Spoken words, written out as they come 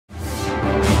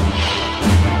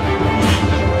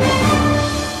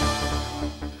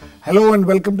Hello and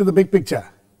welcome to the big picture.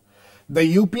 The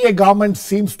UPA government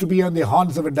seems to be on the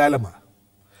horns of a dilemma.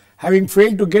 Having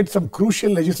failed to get some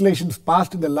crucial legislations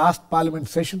passed in the last parliament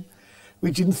session,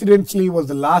 which incidentally was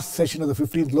the last session of the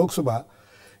 15th Lok Sabha,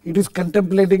 it is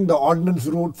contemplating the ordinance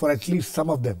route for at least some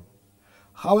of them.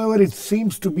 However, it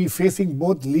seems to be facing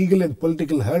both legal and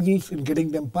political hurdles in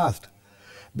getting them passed.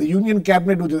 The Union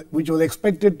Cabinet, which was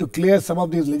expected to clear some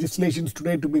of these legislations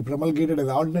today to be promulgated as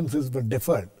ordinances, were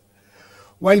deferred.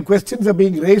 While questions are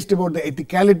being raised about the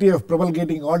ethicality of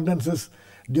promulgating ordinances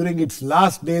during its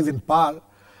last days in power,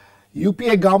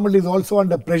 UPA government is also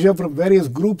under pressure from various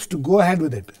groups to go ahead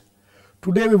with it.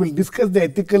 Today we will discuss the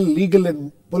ethical, legal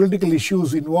and political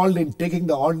issues involved in taking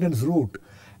the ordinance route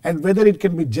and whether it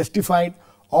can be justified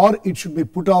or it should be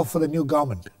put off for the new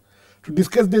government. To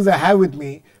discuss this, I have with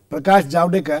me Prakash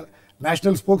Javadekar,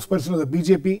 National Spokesperson of the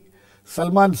BJP,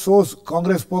 Salman,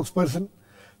 Congress Spokesperson,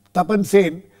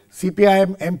 Tapan,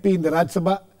 CPIM MP in the Rajya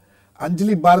Sabha,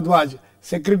 Anjali Bharadwaj,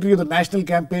 Secretary of the National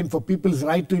Campaign for People's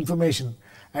Right to Information,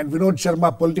 and Vinod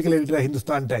Sharma, Political Editor at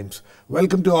Hindustan Times.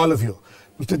 Welcome to all of you.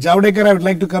 Mr. Javadekar, I would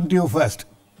like to come to you first.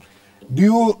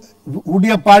 Would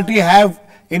your party have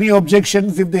any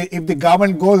objections if the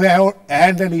government goes ahead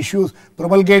and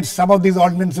promulgates some of these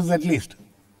ordinances at least?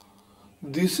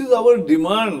 This is our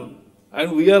demand,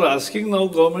 and we are asking now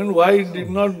government why it did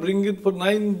not bring it for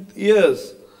 9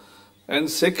 years. And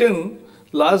second,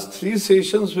 last 3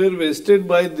 sessions were wasted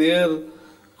by their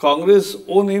Congress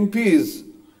own MPs.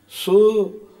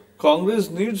 So Congress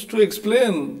needs to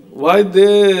explain why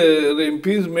their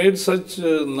MPs made such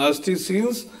nasty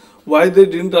scenes, why they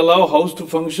didn't allow House to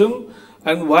function,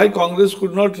 and why Congress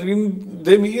could not bring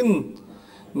them in.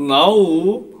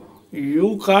 Now,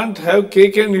 you can't have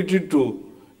cake and eat it too.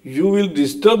 You will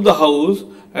disturb the House,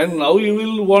 and now you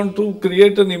will want to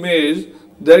create an image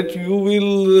that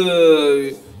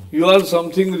you are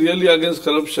something really against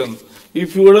corruption.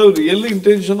 If you would have really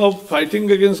intention of fighting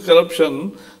against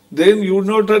corruption, then you would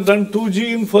not have done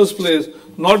 2G in first place,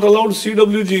 not allowed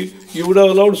CWG, you would have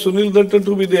allowed Sunil Datta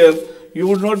to be there. You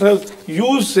would not have,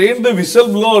 you sent the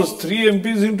whistleblowers, 3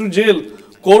 MPs into jail.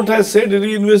 Court has said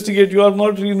reinvestigate, you are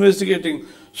not reinvestigating.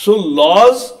 So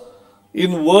laws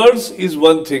in words is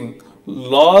one thing.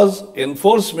 Laws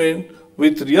enforcement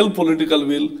with real political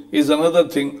will is another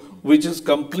thing, which is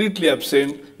completely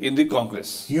absent in the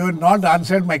Congress. You have not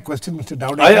answered my question, Mr.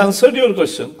 Javadekar. I answered your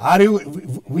question.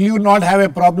 Will you not have a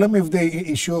problem if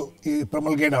they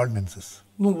promulgate ordinances?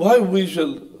 No, why we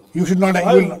shall? You should not.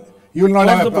 You will not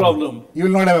have a problem. You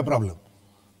will not have a problem.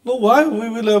 No, why we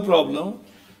will have a problem?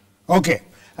 Okay.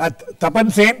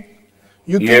 Tapan Sen,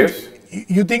 Yes.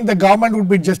 You think the government would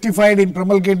be justified in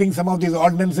promulgating some of these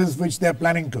ordinances which they are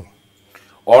planning to?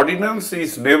 Ordinance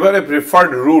is never a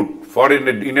preferred route for in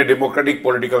a democratic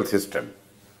political system.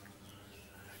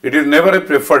 It is never a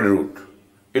preferred route.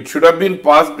 It should have been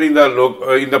passed in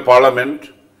the parliament.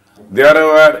 There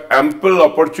were ample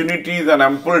opportunities and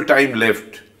ample time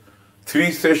left.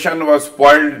 3 sessions was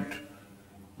spoiled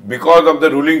because of the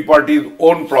ruling party's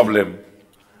own problem.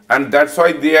 And that's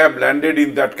why they have landed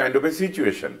in that kind of a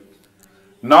situation.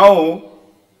 Now,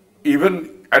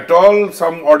 even at all,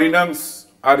 some ordinance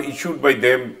are issued by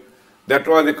them that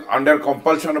was under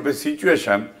compulsion of a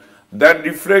situation that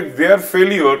reflects their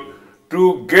failure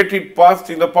to get it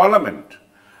passed in the parliament.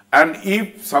 And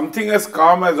if something has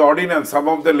come as ordinance, some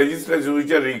of the legislation which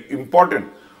are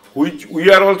important, which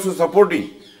we are also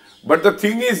supporting. But the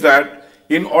thing is that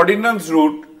in ordinance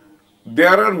route,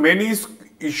 there are many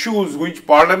issues which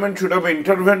parliament should have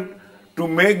intervened to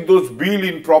make those bill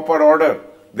in proper order.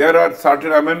 There are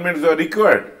certain amendments that are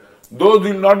required. Those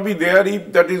will not be there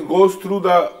if that goes through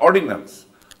the ordinance.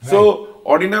 Right. So,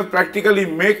 ordinance practically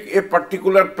make a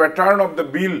particular pattern of the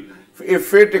bill a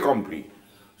fait accompli.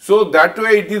 So, that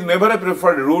way it is never a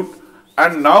preferred route.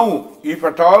 And now, if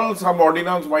at all some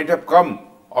ordinance might have come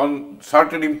on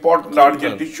certain important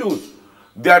urgent issues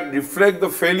that reflect the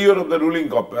failure of the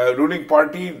ruling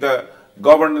party, the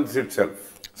governance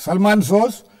itself. Salman,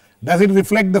 does it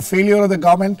reflect the failure of the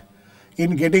government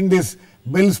in getting these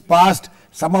bills passed,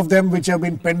 some of them which have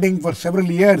been pending for several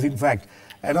years, in fact?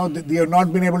 They have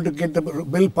not been able to get the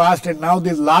bill passed, and now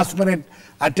this last minute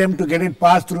attempt to get it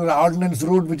passed through the ordinance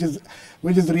route, which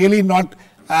is really not,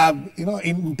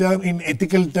 in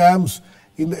ethical terms,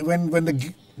 when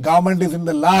the government is in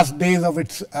the last days of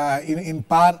its in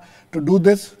power to do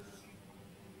this.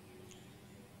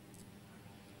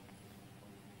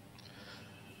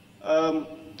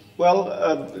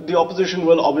 The opposition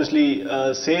will obviously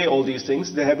say all these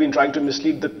things. They have been trying to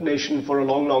mislead the nation for a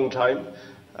long, long time.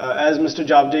 As Mr.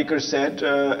 Javadekar said,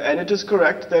 and it is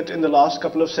correct that in the last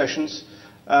couple of sessions,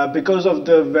 because of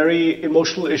the very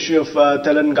emotional issue of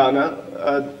Telangana.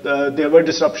 There were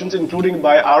disruptions, including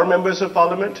by our members of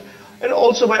parliament and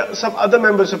also by some other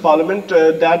members of parliament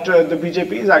that the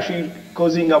BJP is actually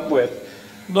cozying up with.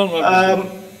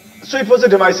 So it was a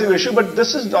divisive issue, but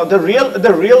this is not the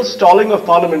real stalling of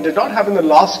parliament did not happen in the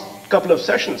last couple of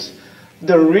sessions.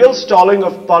 The real stalling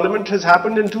of parliament has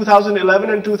happened in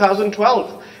 2011 and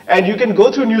 2012. And you can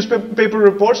go through newspaper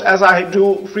reports, as I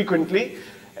do frequently,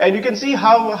 and you can see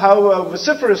how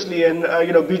vociferously and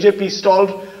BJP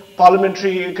stalled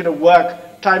parliamentary kind of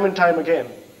work time and time again.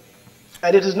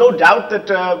 And it is no doubt that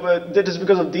that is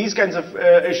because of these kinds of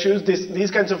issues, these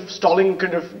kinds of stalling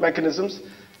kind of mechanisms,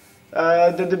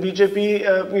 that the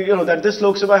BJP, that this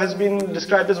Lok Sabha has been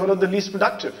described as one of the least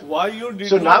productive. Why you did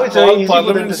so not now it's call very easy for them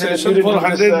parliament to say that session you for didn't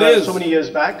 100 do days? this so many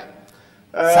years back.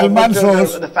 Salman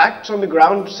source. The facts on the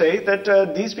ground say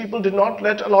that these people did not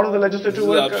let a lot of the legislative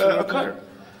work occur.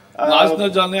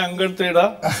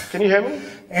 Can you hear me?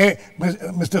 Hey,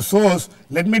 Mr. Source,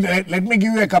 let me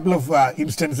give you a couple of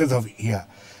instances of here.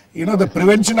 The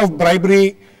Prevention of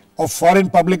Bribery of Foreign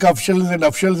Public Officials and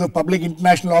Officials of Public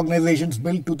International Organizations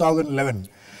Bill 2011.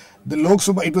 The Lok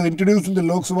Sabha, it was introduced in the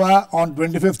Lok Sabha on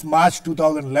 25th March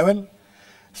 2011.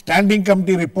 Standing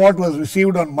Committee report was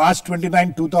received on March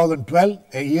 29, 2012,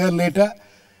 a year later.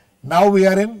 Now we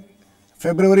are in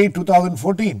February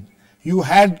 2014. You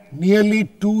had nearly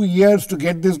 2 years to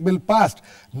get this bill passed.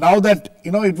 Now that,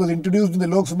 it was introduced in the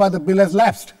Lok Sabha, the bill has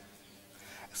lapsed.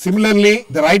 Similarly,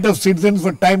 the right of citizens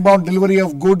for time-bound delivery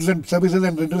of goods and services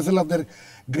and redressal of their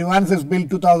grievances bill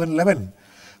 2011.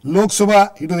 Lok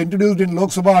Sabha, it was introduced in Lok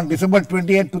Sabha on December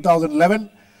 28, 2011.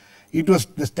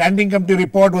 The Standing Committee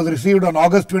report was received on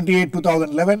August 28,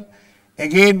 2011.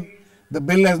 Again, the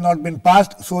bill has not been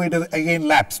passed, so it has again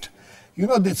lapsed.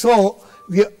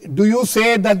 Do you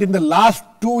say that in the last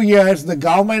 2 years, the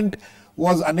government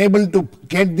was unable to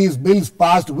get these bills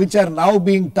passed, which are now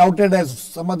being touted as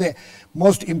some of the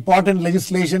most important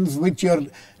legislations which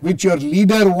your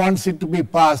leader wants it to be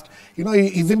passed?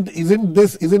 Doesn't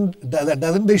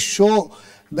this show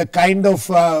the kind of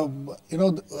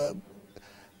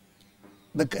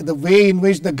the way in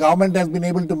which the government has been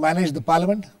able to manage the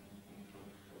parliament?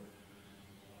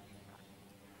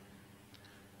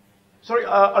 Sorry,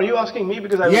 are you asking me?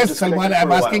 Because I was yes, Salman,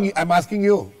 I'm asking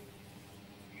you.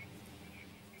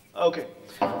 Okay,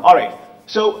 all right.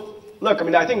 So, look,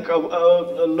 I think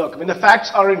the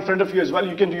facts are in front of you as well.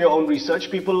 You can do your own research.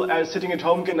 People sitting at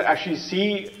home can actually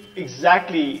see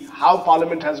exactly how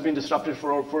Parliament has been disrupted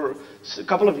for a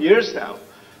couple of years now.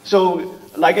 So,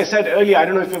 like I said earlier, I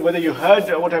don't know whether you heard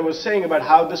what I was saying about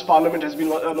how this Parliament has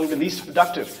been among the least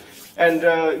productive. And,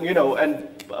 and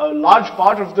a large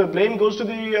part of the blame goes to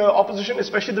the opposition,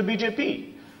 especially the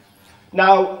BJP.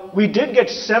 Now, we did get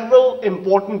several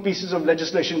important pieces of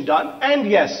legislation done, and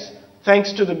yes,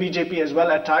 thanks to the BJP as well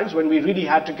at times when we really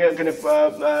had to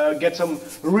get some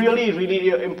really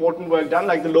important work done,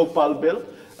 like the Lokpal bill,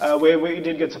 where we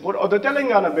did get support, or the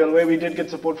Telangana bill, where we did get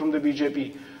support from the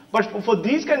BJP. But for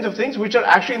these kinds of things, which are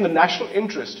actually in the national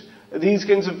interest, these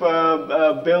kinds of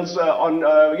bills on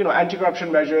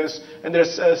anti-corruption measures, and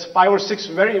there's 5 or 6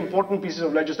 very important pieces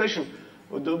of legislation,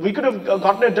 we could have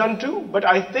gotten it done too. But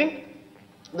I think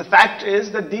the fact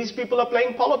is that these people are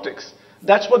playing politics.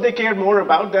 That's what they care more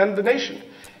about than the nation.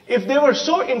 If they were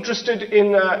so interested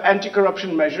in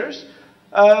anti-corruption measures,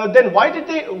 then why did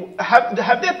they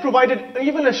have they provided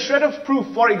even a shred of proof?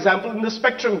 For example, in the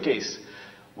Spectrum case,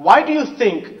 why do you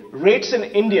think rates in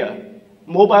India,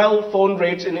 mobile phone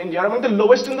rates in India, are among the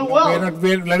lowest in the world?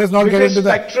 Let us not get into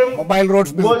that. Mobile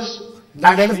roads business.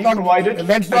 Let's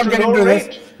not get into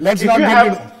this. Let's not get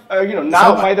into.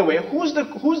 Now, by the way, who's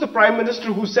the Prime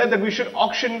Minister who said that we should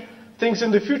auction things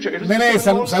in the future? It was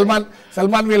Salman,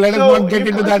 let us not get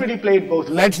into that. Really played both.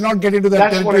 Let's not get into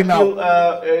that territory now. That's what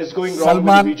I feel is going wrong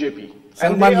with the BJP.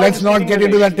 Salman, let's not get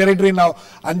into that territory now.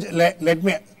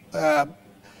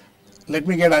 Let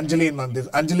me get Anjali in on this.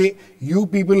 Anjali, you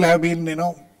people have been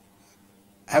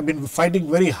fighting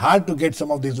very hard to get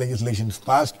some of these legislations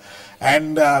passed,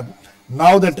 and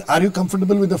now that, are you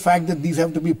comfortable with the fact that these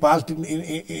have to be passed in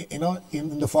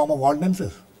the form of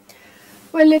ordinances?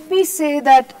 Well, let me say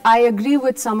that I agree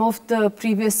with some of the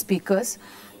previous speakers.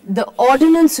 The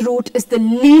ordinance route is the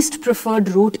least preferred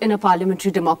route in a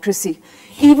parliamentary democracy.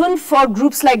 Even for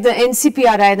groups like the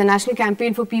NCPRI, the National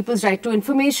Campaign for People's Right to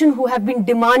Information, who have been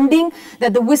demanding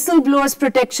that the Whistleblowers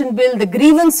Protection Bill, the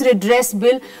Grievance Redress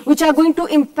Bill, which are going to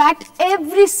impact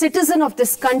every citizen of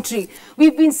this country,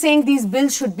 we've been saying these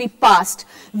bills should be passed.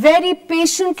 Very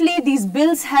patiently, these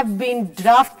bills have been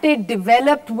drafted,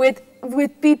 developed with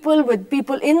with people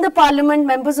in the parliament,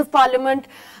 members of parliament,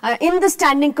 in the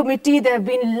standing committee. There have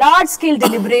been large-scale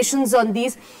deliberations on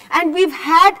these, and we've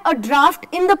had a draft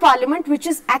in the parliament which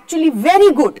is actually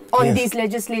very good on these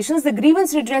legislations. The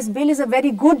grievance redress bill is a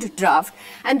very good draft,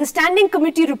 and the standing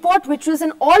committee report, which was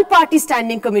an all-party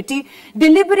standing committee,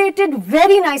 deliberated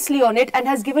very nicely on it and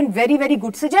has given very, very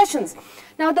good suggestions.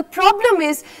 Now, the problem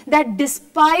is that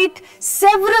despite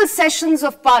several sessions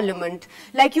of parliament,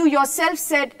 like you yourself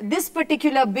said, this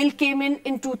particular bill came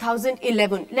in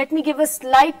 2011. Let me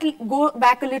go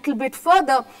back a little bit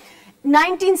further.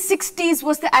 1960s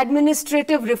was the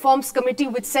Administrative Reforms Committee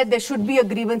which said there should be a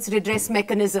grievance redress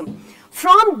mechanism.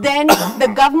 From then,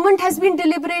 the government has been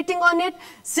deliberating on it,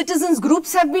 citizens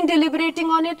groups have been deliberating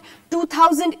on it.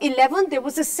 2011, there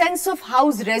was a sense of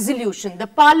house resolution. The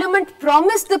parliament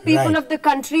promised the people of the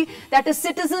country that a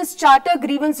citizens' charter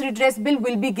grievance redress bill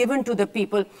will be given to the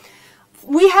people.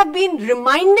 We have been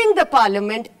reminding the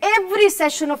parliament, every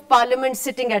session of parliament,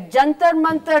 sitting at Jantar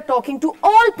Mantar, talking to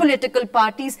all political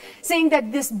parties, saying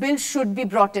that this bill should be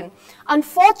brought in.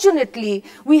 Unfortunately,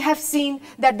 we have seen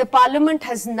that the parliament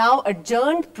has now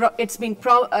adjourned, it's been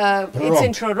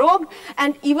prorogued,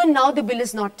 and even now the bill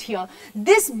is not here.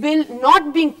 This bill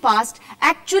not being passed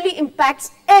actually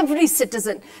impacts every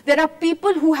citizen. There are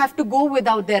people who have to go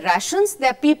without their rations, there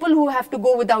are people who have to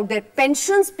go without their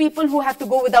pensions, people who have to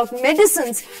go without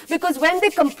medicines, because when they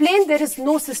complain, there is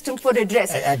no system for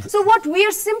redress. So what we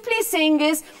are simply saying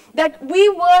is that we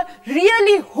were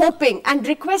really hoping and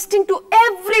requesting to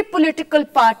every political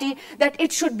party that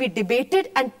it should be debated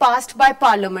and passed by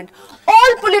parliament.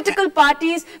 All political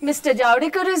parties, Mr.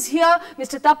 Javadekar is here,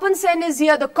 Mr. Tapan Sen is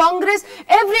here, the Congress,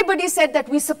 everybody said that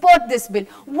we support this bill.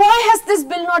 Why has this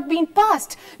bill not been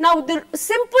passed? Now, the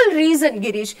simple reason,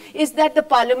 Girish, is that the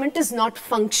parliament is not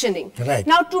functioning.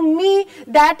 Now, to me,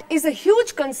 that is a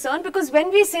huge concern, because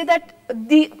when we say that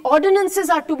the ordinances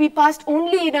are to be passed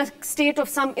only in a state of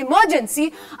some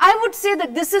emergency, I would say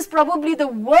that this is probably the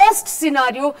worst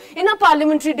scenario in a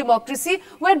parliamentary democracy,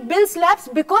 where bills lapse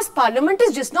because parliament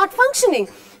is just not functioning.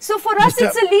 So for us,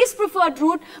 it's a least preferred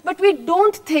route, but we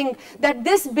don't think that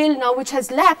this bill now, which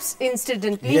has lapsed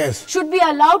incidentally, should be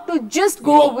allowed to just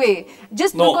go away,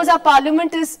 just because our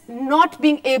parliament is not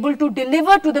being able to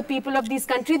deliver to the people of this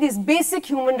country these basic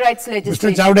human rights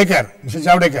legislation. Mr. Javadekar, Mr.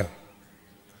 Javadekar,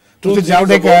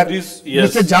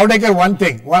 one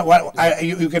thing,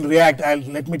 you can react,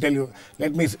 let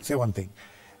me say one thing.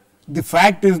 The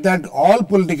fact is that all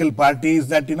political parties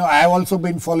that, I have also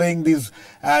been following these,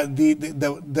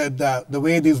 the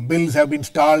way these bills have been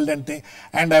stalled, and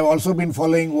I've also been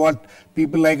following what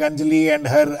people like Anjali and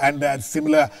her and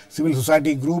similar civil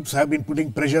society groups have been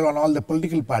putting pressure on all the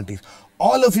political parties.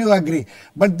 All of you agree,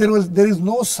 but there is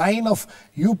no sign of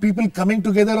you people coming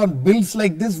together on bills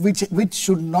like this, which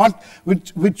should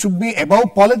be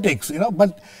above politics,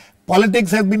 but politics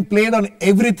has been played on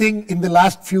everything in the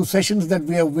last few sessions that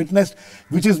we have witnessed,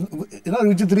 which is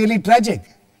really tragic.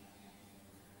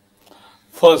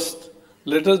 First,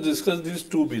 let us discuss these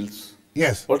two bills.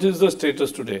 Yes. What is the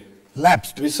status today?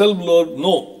 Lapsed. Whistleblower,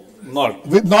 no, not.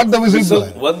 Not the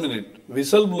whistleblower. 1 minute.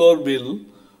 Whistleblower bill,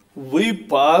 we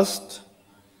passed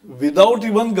without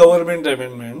even government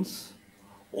amendments,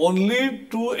 only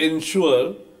to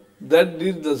ensure that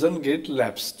this doesn't get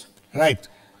lapsed. Right.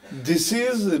 This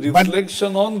is a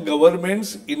reflection on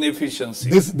government's inefficiency.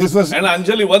 This was... And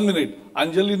Anjali, 1 minute,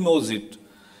 Anjali knows it.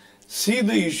 See,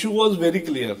 the issue was very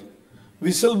clear.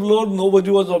 Whistleblower,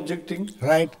 nobody was objecting.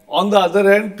 Right. On the other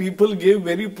hand, people gave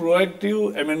very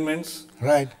proactive amendments.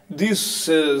 Right. This,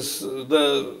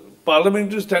 the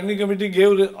Parliamentary Standing Committee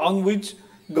gave, on which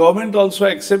government also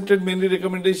accepted many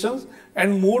recommendations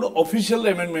and moved official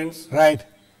amendments. Right.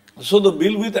 So the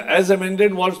bill with as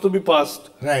amended was to be passed.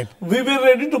 Right. We were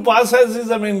ready to pass as is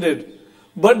amended.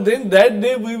 But then that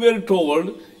day we were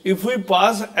told, if we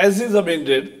pass as is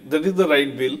amended, that is the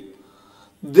right bill,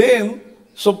 then,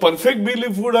 so perfect bill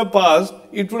if would have passed,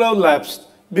 it would have lapsed,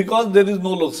 because there is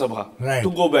no Lok Sabha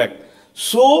to go back.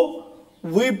 So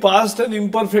we passed an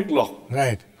imperfect law.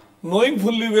 Right. Knowing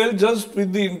fully well, just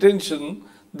with the intention,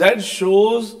 that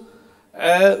shows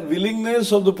a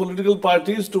willingness of the political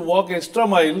parties to walk extra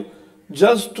mile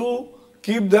just to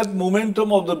keep that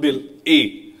momentum of the bill,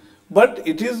 A. But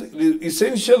it is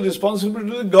essential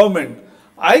responsibility of the government.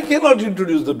 I cannot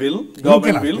introduce the bill,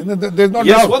 government bill. There's no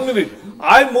yes, doubt. 1 minute.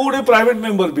 I moved a private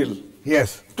member bill.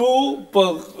 Yes. To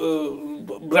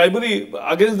bribery,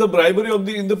 against the bribery of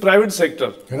in the private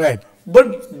sector. Right.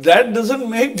 But that doesn't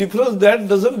make difference. That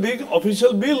doesn't make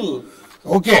official bill.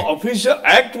 Okay. So official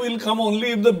act will come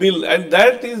only if the bill, and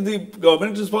that is the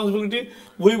government responsibility.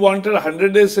 We wanted a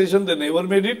 100-day session, they never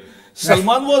made it.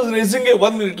 Salman was raising a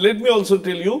 1 minute. Let me also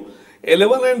tell you,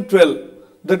 11 and 12,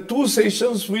 the 2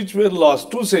 sessions which were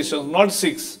lost, 2 sessions, not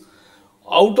 6.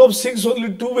 Out of 6,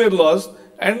 only 2 were lost,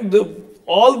 and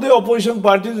all the opposition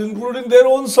parties, including their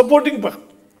own supporting party,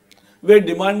 were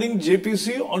demanding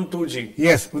JPC on 2G.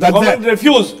 Yes, the government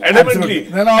refused adamantly.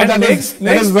 No, and next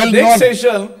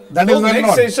session,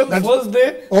 first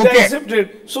day, they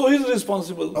accepted. So he is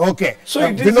responsible. Okay. So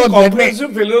it is a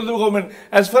comprehensive failure of the government.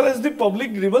 As far as the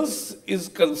public grievance is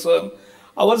concerned,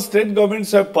 our state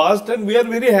governments have passed, and we are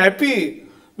very happy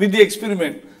with the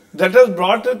experiment. That has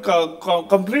brought a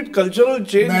complete cultural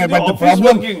change in the office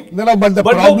working. But the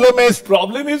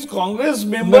problem is Congress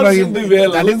members in the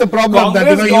well. That is the problem.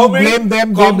 You blame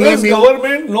them, they blame you.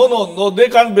 Government, no, they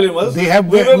can't blame us. We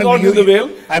were not in the well.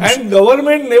 And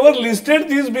government never listed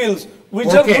these bills, which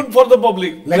are good for the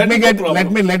public. Let me get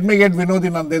Vinod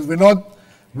in on this.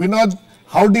 Vinod,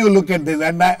 how do you look at this?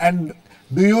 And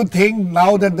do you think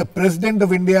now that the President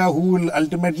of India, who will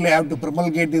ultimately have to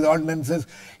promulgate these ordinances,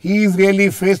 he is really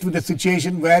faced with a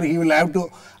situation where he will have to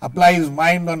apply his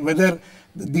mind on whether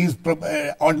these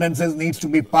ordinances needs to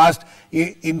be passed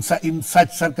in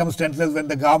such circumstances when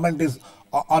the government is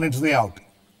on its way out?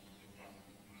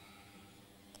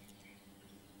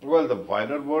 Well, the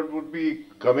final word would be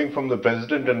coming from the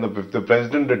President, and if the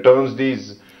President returns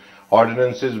these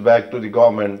ordinances back to the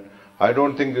government, I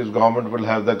don't think this government will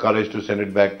have the courage to send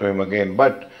it back to him again.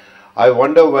 But I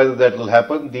wonder whether that will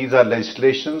happen. These are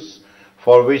legislations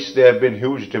for which there have been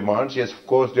huge demands. Yes, of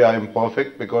course, they are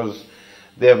imperfect because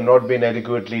they have not been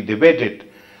adequately debated.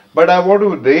 But I want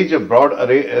to raise a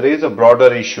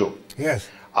broader issue. Yes.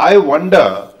 I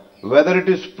wonder whether it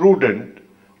is prudent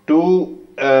to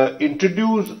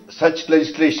introduce such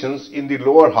legislations in the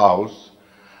lower house,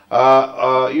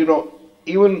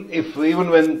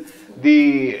 even when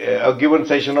a given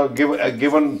session or a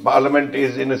given parliament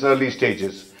is in its early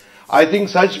stages. I think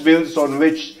such bills on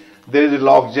which there is a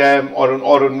logjam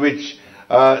or on which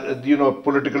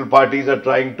political parties are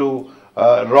trying to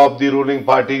rob the ruling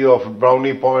party of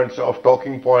brownie points, of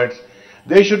talking points,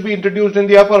 they should be introduced in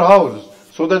the upper house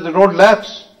so that they don't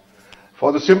lapse.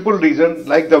 For the simple reason,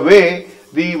 like the way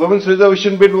the Women's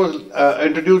Reservation Bill was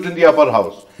introduced in the upper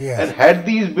house. Yes. And had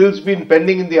these bills been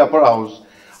pending in the upper house,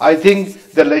 I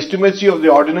think the legitimacy of the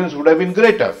ordinance would have been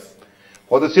greater.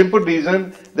 For the simple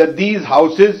reason that these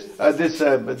houses,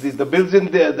 the bills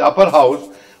in the upper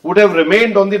house would have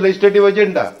remained on the legislative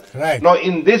agenda. Right. Now,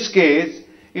 in this case,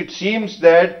 it seems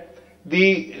that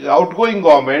the outgoing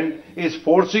government is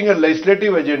forcing a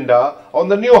legislative agenda on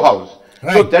the new house.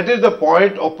 Right. So that is the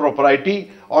point of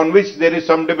propriety on which there is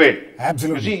some debate.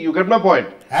 Absolutely. You see, you get my point.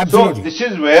 Absolutely. So this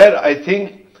is where I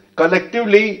think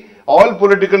collectively all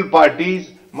political parties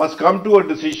must come to a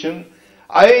decision.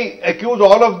 I accuse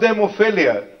all of them of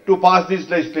failure to pass these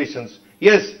legislations.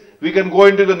 Yes, we can go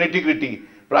into the nitty-gritty.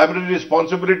 Primary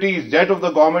responsibility is that of the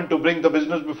government to bring the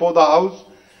business before the house,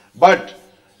 but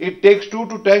it takes two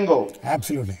to tango.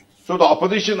 Absolutely. So the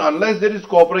opposition, unless there is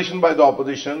cooperation by the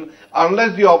opposition,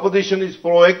 unless the opposition is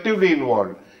proactively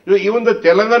involved, even the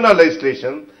Telangana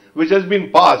legislation, which has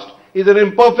been passed, is an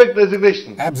imperfect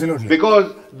legislation. Absolutely.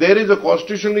 Because there is a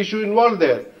constitutional issue involved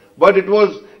there. But it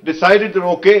was decided that,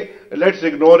 okay, let's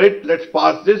ignore it, let's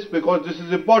pass this because this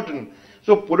is important.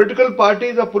 So political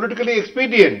parties are politically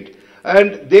expedient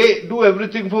and they do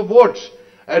everything for votes.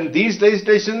 And these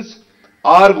legislations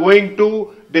are going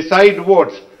to decide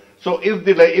votes. So if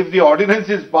the ordinance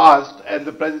is passed and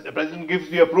the President gives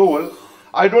the approval,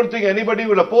 I don't think anybody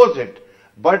will oppose it.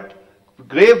 But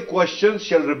grave questions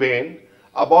shall remain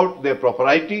about their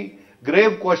propriety.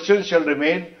 Grave questions shall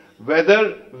remain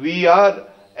whether we are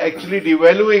actually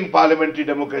devaluing parliamentary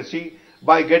democracy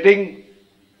by getting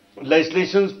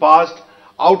legislations passed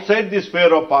outside the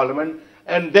sphere of parliament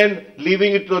and then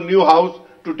leaving it to the new house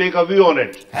to take a view on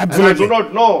it. Absolutely. And I do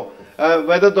not know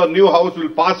whether the new house will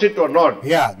pass it or not.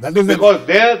 Yeah, that is because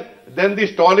then the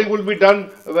stalling will be done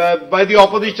by the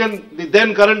opposition, the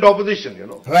then current opposition,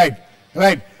 Right,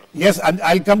 right. Yes, and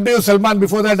I'll come to you, Salman.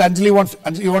 Before that, Anjali,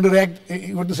 you want to react?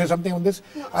 You want to say something on this?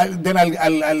 Then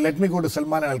I'll let me go to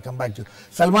Salman and I'll come back to you.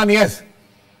 Salman, yes.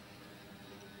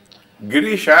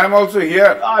 Girish, I am also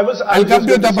here. I'll come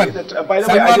to you, Tapan.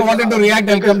 Salman wanted to react.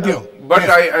 I'll come to you. But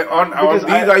yes.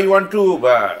 I want to.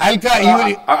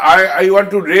 I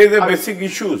want to raise the basic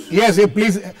issues. Yes,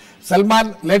 please,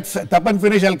 Salman. Let Tapan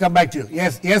finish. I'll come back to you.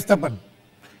 Yes, Tapan.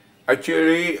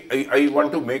 Actually, I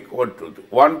want to make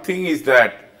one thing is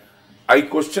that I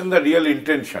question the real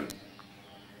intention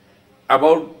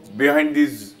about behind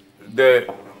this the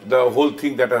whole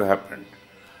thing that has happened.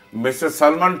 Mr.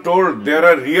 Salman told there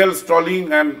are real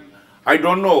stalling, and I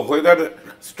don't know whether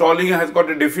stalling has got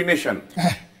a definition.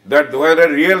 That where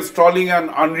a real stalling and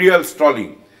unreal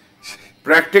stalling.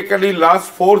 Practically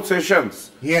last 4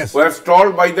 sessions were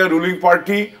stalled by the ruling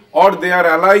party or their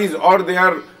allies or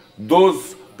their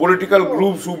those political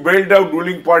groups who bailed out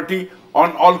ruling party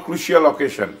on all crucial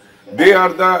occasions. They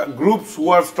are the groups who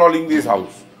are stalling this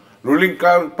house. Ruling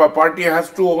party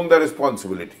has to own the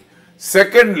responsibility.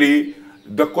 Secondly,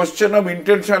 the question of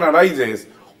intention arises,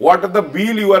 what are the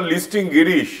bill you are listing,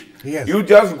 Girish? You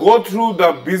just go through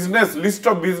the business, list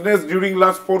of business during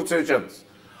last 4 sessions.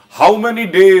 How many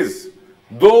days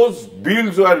those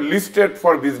bills were listed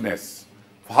for business?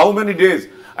 How many days?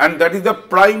 And that is the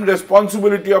prime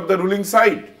responsibility of the ruling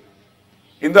side.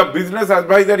 In the Business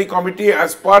Advisory Committee,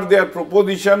 as per their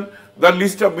proposition, the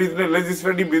list of business,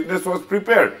 legislative business was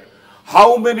prepared.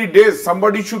 How many days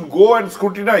somebody should go and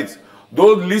scrutinize?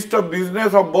 Those list of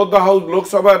business of both the House, Lok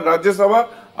Sabha and Rajya Sabha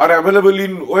are available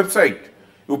in website.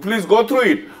 You please go through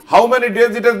it. How many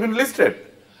days it has been listed?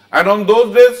 And on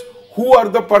those days, who are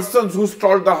the persons who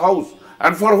stalled the House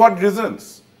and for what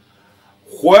reasons?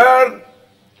 Where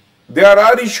there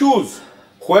are issues,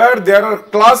 where there are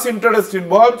class interests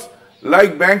involved,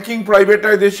 like banking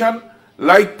privatization,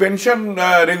 like pension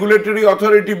regulatory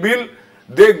authority bill,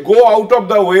 they go out of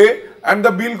the way and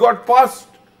the bill got passed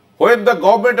when the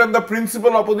government and the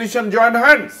principal opposition join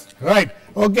hands. Right.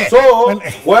 Okay. So,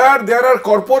 where there are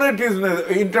corporate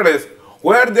interests,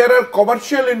 where there are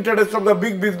commercial interests of the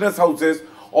big business houses,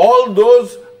 all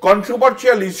those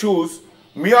controversial issues,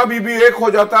 Mia Bibi ek ho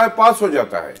jata hai, pass ho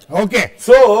jata hai. Okay.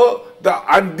 So,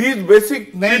 and these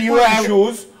basic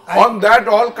issues, on that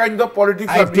all kinds of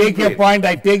politics are being played.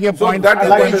 I take your point. That is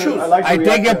the issue. I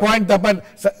take your point, Tapan.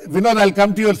 Vinod, I'll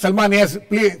come to you. Salman, yes,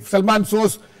 please. Salman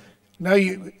Soos,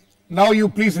 now you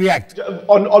please react.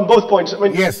 On both points. I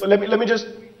mean, yes. Let me just,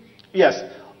 yes.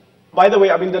 By the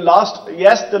way, I mean, the last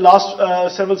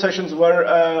several sessions were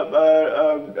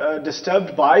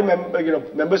disturbed by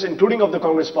members, including of the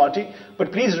Congress party.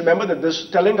 But please remember that this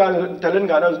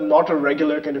Telangana is not a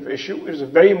regular kind of issue. It is a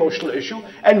very emotional issue,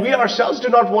 and we ourselves do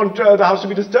not want the House to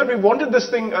be disturbed. We wanted this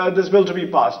bill to be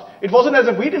passed. It wasn't as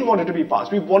if we didn't want it to be passed.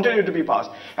 We wanted it to be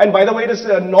passed. And by the way, it is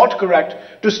not correct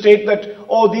to state that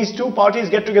these two parties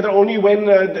get together only when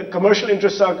the commercial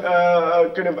interests are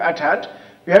kind of at hand.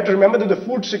 We have to remember that the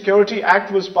Food Security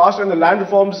Act was passed and the Land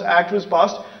Reforms Act was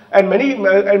passed, and many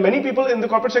people in the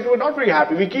corporate sector were not very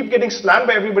happy. We keep getting slammed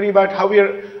by everybody about how we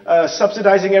are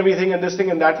subsidizing everything and this thing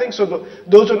and that thing. So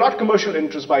those are not commercial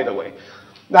interests, by the way.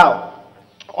 Now,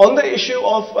 on the issue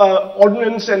of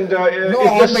ordinance and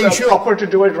is this proper to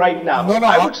do it right now?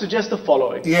 I would suggest the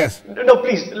following. Yes. No,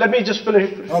 please, let me just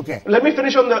finish. Okay. Let me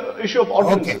finish on the issue of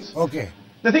ordinances. Okay.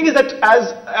 The thing is that,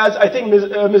 as I think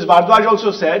Ms. Bharadwaj also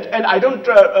said, and I don't,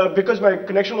 because my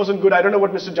connection wasn't good, I don't know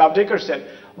what Mr. Javadekar said,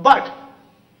 but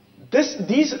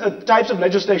these types of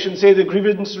legislation, say the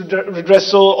grievance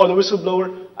redressal or the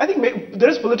whistleblower, I think there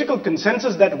is political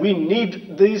consensus that we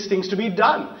need these things to be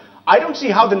done. I don't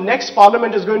see how the next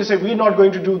parliament is going to say we're not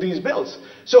going to do these bills.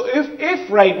 So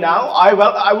if right now,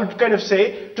 I would kind of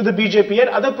say to the BJP and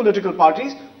other political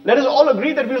parties, let us all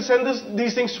agree that we'll send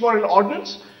these things for an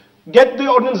ordinance, get the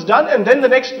ordinance done, and then the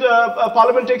next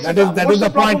parliament takes it up. What's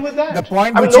the problem with that? The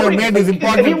point which you have made is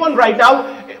important. Is anyone right now...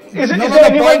 the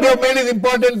point you have made is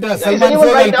important. Is anyone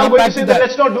right now going to say that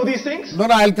let's not do these things? No,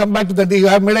 I'll come back to that. You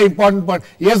have made an important point.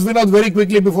 Yes, Vinod, very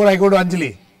quickly before I go to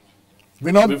Anjali.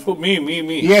 Vinod? Before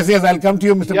me. Yes, I'll come to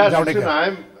you, Mr. Javadekar.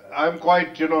 Listen, I'm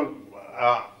quite,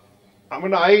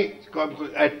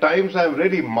 at times I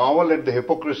really marvel at the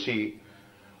hypocrisy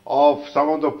of some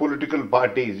of the political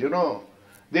parties,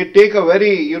 They take a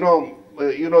very,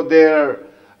 they're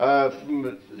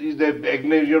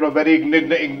very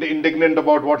indignant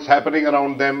about what's happening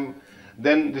around them.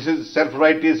 Then this is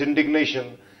self-righteous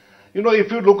indignation.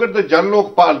 If you look at the Jan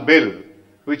Lokpal bill,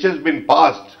 which has been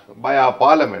passed by our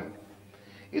parliament,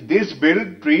 this bill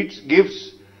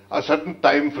gives a certain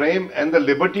time frame and the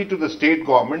liberty to the state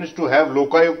governments to have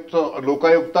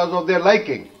lokayuktas of their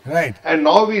liking. Right. And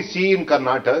now we see in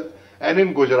Karnataka and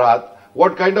in Gujarat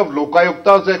what kind of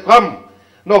lokayuktas have come.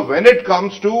 Now, when it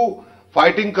comes to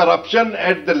fighting corruption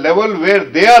at the level where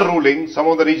they are ruling, some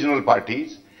of the regional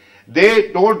parties,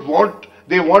 they want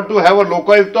to have a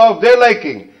lokayukta of their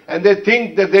liking. And they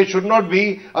think that there should not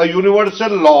be a universal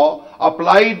law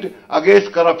applied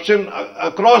against corruption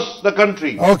across the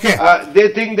country. Okay. They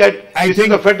think that this is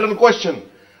a federal question.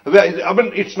 I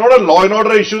mean, it's not a law and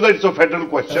order issue, that it's a federal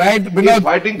question. Right, Vinod, is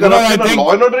fighting corruption a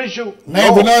law and order issue?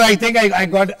 No, Vinod, I think I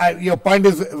got, your point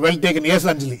is well taken. Yes,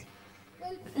 Anjali.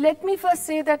 Well, Let me first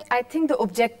say that I think the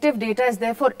objective data is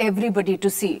there for everybody to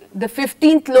see. The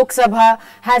 15th Lok Sabha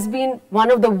has been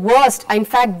one of the worst, in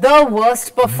fact, the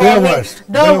worst performing,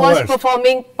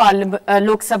 performing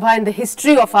Lok Sabha in the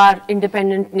history of our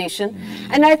independent nation.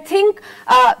 And I think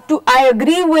I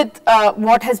agree with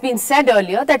what has been said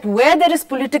earlier, that where there is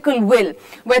political will,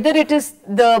 whether it is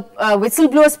the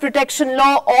whistleblowers protection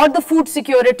law or the food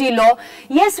security law,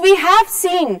 yes, we have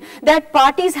seen that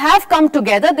parties have come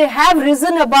together, they have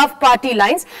risen above party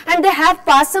lines, and they have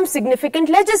passed some significant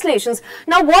legislations.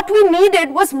 Now, what we needed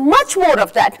was much more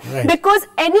of that, because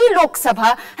any Lok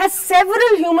Sabha has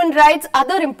several human rights,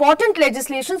 other important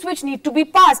legislations which need to be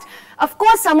passed. Of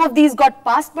course, some of these got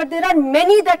passed, but there are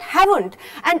many that haven't,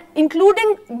 and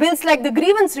including bills like the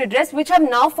grievance redress, which have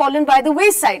now fallen by the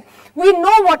wayside. We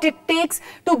know what it takes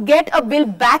to get a bill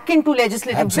back into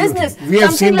legislative business.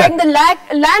 Something like the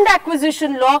land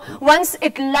acquisition law, once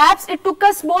it lapsed, it took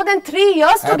us more than 3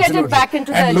 years to get it back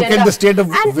into the agenda. Look at the state of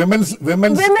women's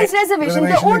reservation.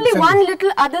 The only one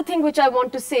little other thing which I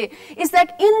want to say is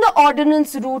that in the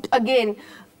ordinance route, again,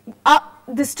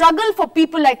 the struggle for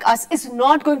people like us is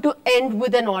not going to end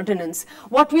with an ordinance.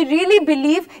 What we really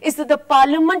believe is that the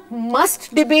parliament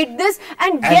must debate this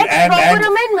and get proper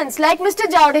amendments. Like Mr.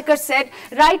 Javadekar said,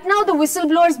 right now the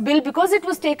whistleblowers bill, because it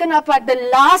was taken up at the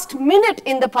last minute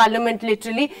in the parliament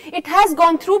literally, it has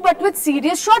gone through but with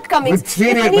serious shortcomings. With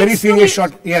very serious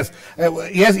yes.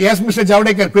 Yes, Mr.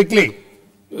 Javadekar, quickly.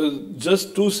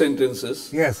 Just 2 sentences.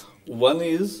 Yes. One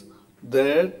is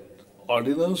that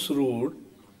ordinance route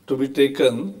to be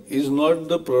taken is not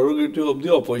the prerogative of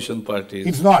the opposition parties.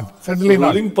 It's not, certainly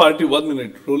not. Ruling party, 1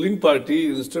 minute, ruling party,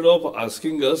 instead of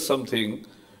asking us something,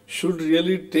 should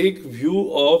really take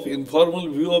informal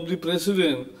view of the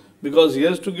president, because he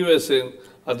has to give assent.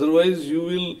 Otherwise, you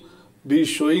will be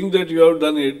showing that you have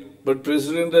done it, but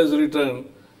president has returned,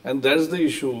 and that's the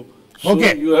issue. So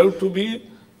you have to be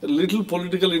a little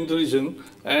political intelligent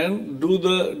and do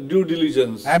the due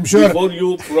diligence before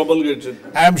you promulgate it.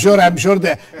 I'm sure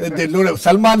that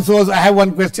Salman says, I have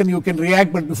one question, you can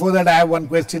react, but before that I have one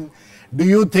question. Do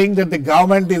you think that the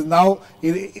government is now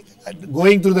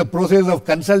going through the process of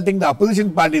consulting the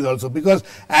opposition parties also? Because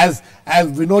as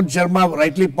Vinod Sharma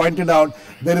rightly pointed out,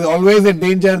 there is always a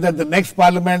danger that the next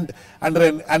parliament under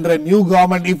a new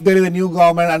government, if there is a new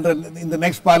government in the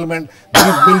next parliament,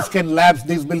 these bills can lapse,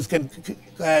 these bills can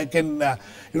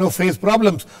face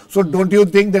problems. So don't you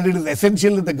think that it is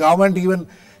essential that the government even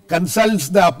consults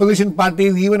the opposition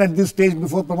parties even at this stage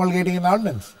before promulgating an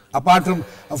ordinance? Apart from,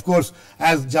 of course,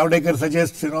 as Javadekar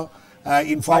suggests,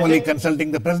 informally consulting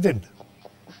the president.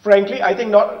 Frankly, I think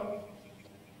not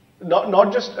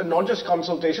just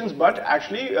consultations, but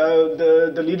actually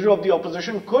the leader of the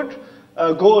opposition could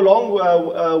go along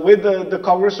with the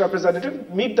Congress representative,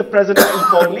 meet the president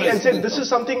informally, and say this is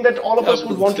something that all of us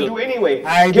would want to do anyway.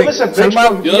 Give us a bridge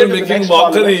from here to the next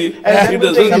parliament, and then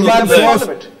we'll take it to the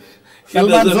parliament.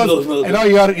 Salman,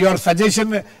 your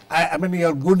suggestion, I mean,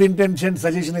 your good intention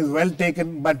suggestion is well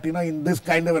taken, but in this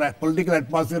kind of a political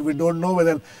atmosphere, we don't know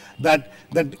whether that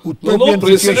utopian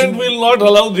president will not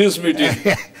allow this meeting.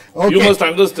 You must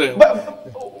understand. But,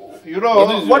 you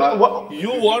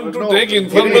want to take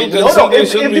informal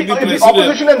consultation with the president. If the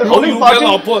opposition and the ruling party,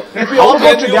 if we all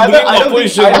go together, I don't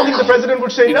think the president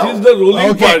would say no. It is the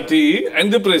ruling party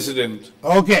and the president.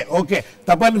 Okay.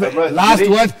 Tapan, last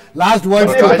words.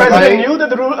 If the president knew that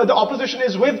the opposition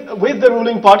is with the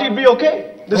ruling party, it'd be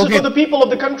okay. This is for the people of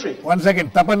the country. 1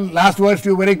 second. Tapan, last words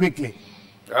to you very quickly.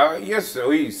 Yes,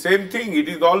 same thing. It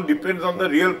is all depends on the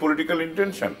real political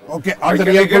intention. Okay, I can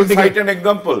again cite an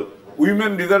example.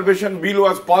 Women reservation bill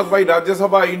was passed by Rajya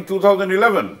Sabha in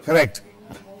 2011. Correct.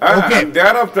 And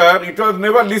thereafter, it was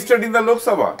never listed in the Lok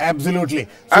Sabha. Absolutely.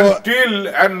 So,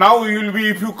 and now you will be,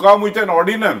 if you come with an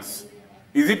ordinance,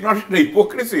 is it not a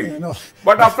hypocrisy?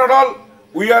 But after all,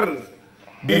 we are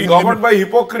governed by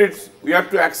hypocrites. We have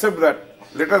to accept that.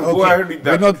 Let us go ahead with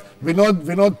that.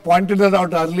 Vinod pointed it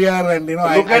out earlier, and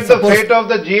look at the fate of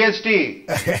the GST.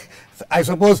 I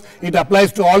suppose it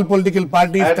applies to all political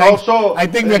parties. And also, I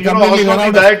think we are completely run out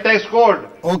of direct tax code.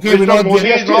 Okay, Mr. Modi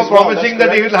is now promising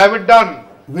that he will have it done.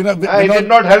 It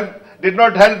did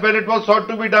not help when it was sought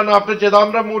to be done after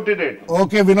Chidambaram mooted it.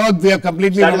 Okay, Vinod, we are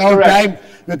completely run out of time.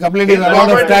 We are completely run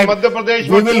out of time.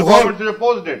 We will hold.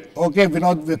 Opposed it. Okay,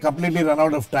 Vinod, we are completely run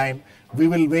out of time. We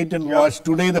will wait and watch.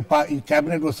 Today, the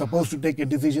cabinet was supposed to take a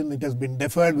decision. It has been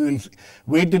deferred. We will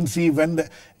wait and see when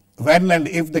and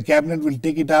if the cabinet will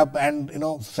take it up and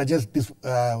suggest this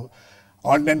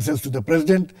ordinances to the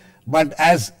president. But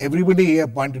as everybody here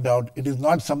pointed out, it is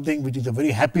not something which is a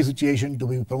very happy situation to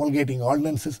be promulgating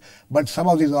ordinances, but some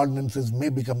of these ordinances may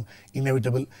become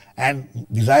inevitable and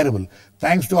desirable.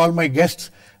 Thanks to all my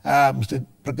guests, Mr.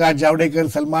 Prakash Javadekar,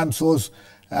 Salman,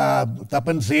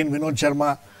 Tapan, Vinod,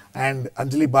 Sharma, and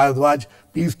Anjali Bharadwaj.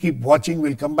 Please keep watching.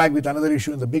 We'll come back with another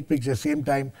issue in the big picture same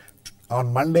time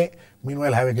on Monday.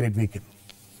 Meanwhile, have a great weekend.